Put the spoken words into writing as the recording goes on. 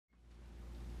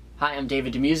Hi, I'm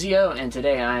David DiMuzio, and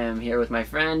today I am here with my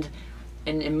friend,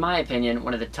 and in my opinion,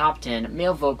 one of the top 10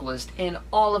 male vocalists in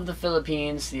all of the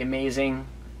Philippines, the amazing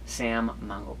Sam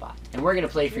Mangubat. And we're going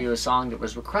to play for you a song that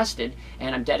was requested,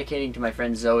 and I'm dedicating to my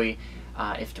friend Zoe,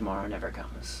 If Tomorrow Never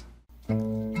Comes.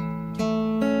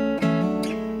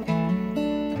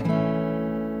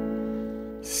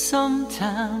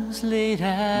 Sometimes late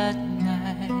at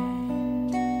night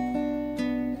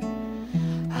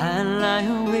I lie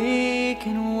awake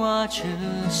and watch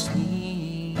her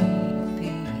sleeping.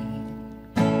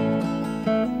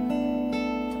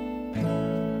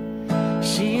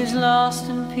 She is lost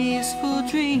in peaceful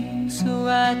dreams, so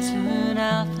I turn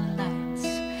out the lights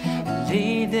and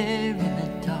lay there in the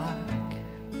dark.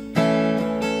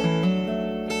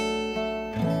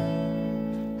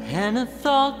 And a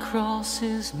thought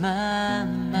crosses my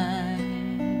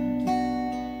mind: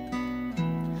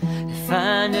 if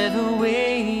I never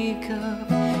wake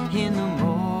up in the morning,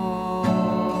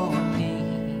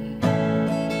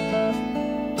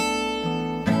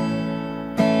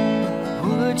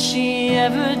 would she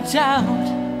ever doubt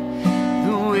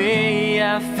the way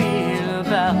I feel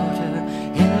about her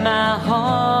in my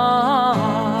heart?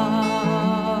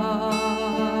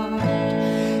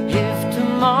 If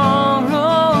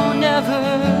tomorrow never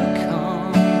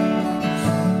comes,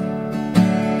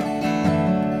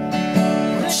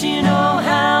 would she know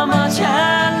how much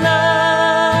I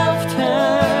loved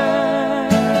her?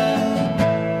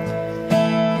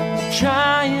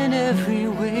 Trying every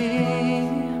way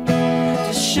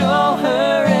to show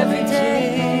her every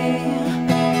day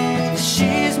that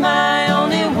she's my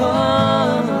only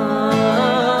one.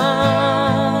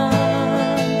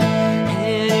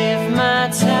 And if my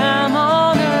time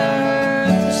on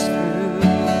earth is through,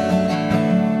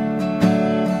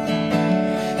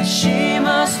 she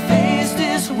must face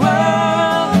this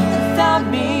world without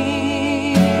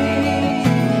me.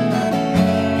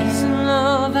 Is the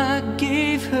love I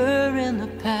gave her in the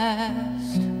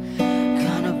past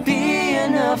gonna be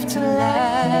enough to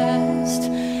last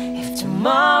if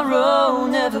tomorrow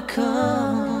never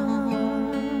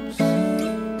comes?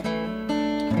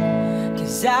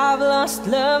 'Cause I've lost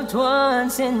loved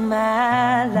ones in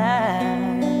my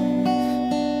life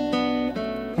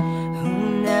who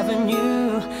never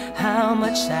knew how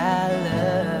much I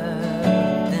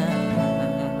loved them.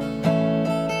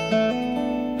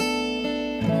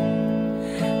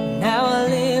 Now I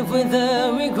live with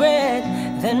the regret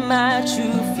that my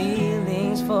true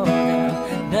feelings for them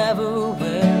never were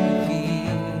revealed.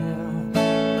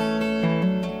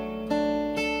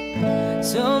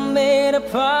 So I made a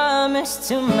promise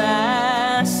to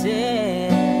myself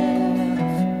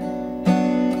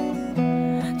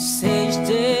to say each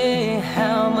day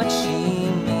how much she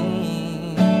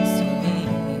means to me.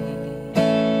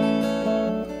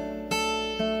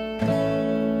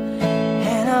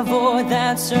 And avoid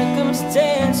that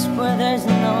circumstance where there's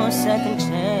no second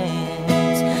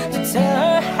chance to tell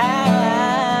her how I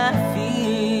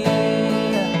feel.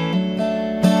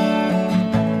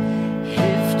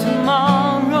 If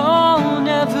tomorrow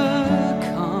never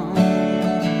comes,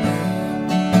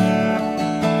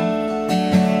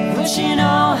 will she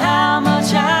know how much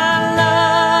I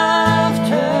loved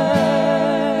her?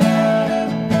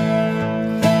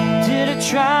 Did I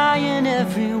try in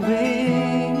every way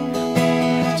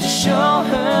to show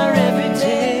her every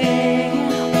day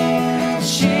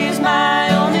she's my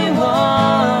only one?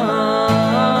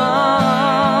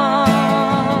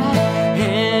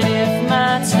 And if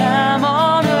my time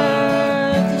on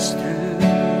earth is through,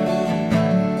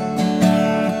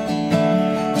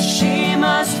 she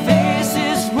must face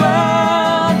this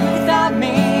world without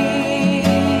me.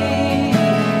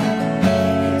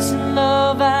 Is the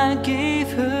love I gave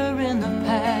her in the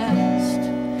past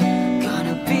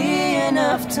gonna be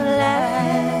enough to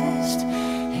last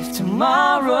if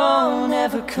tomorrow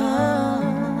never comes?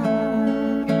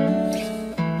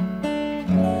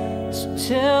 So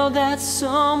tell that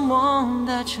someone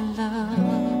that you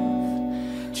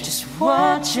love just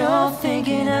what you're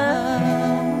thinking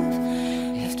of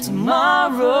if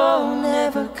tomorrow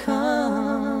never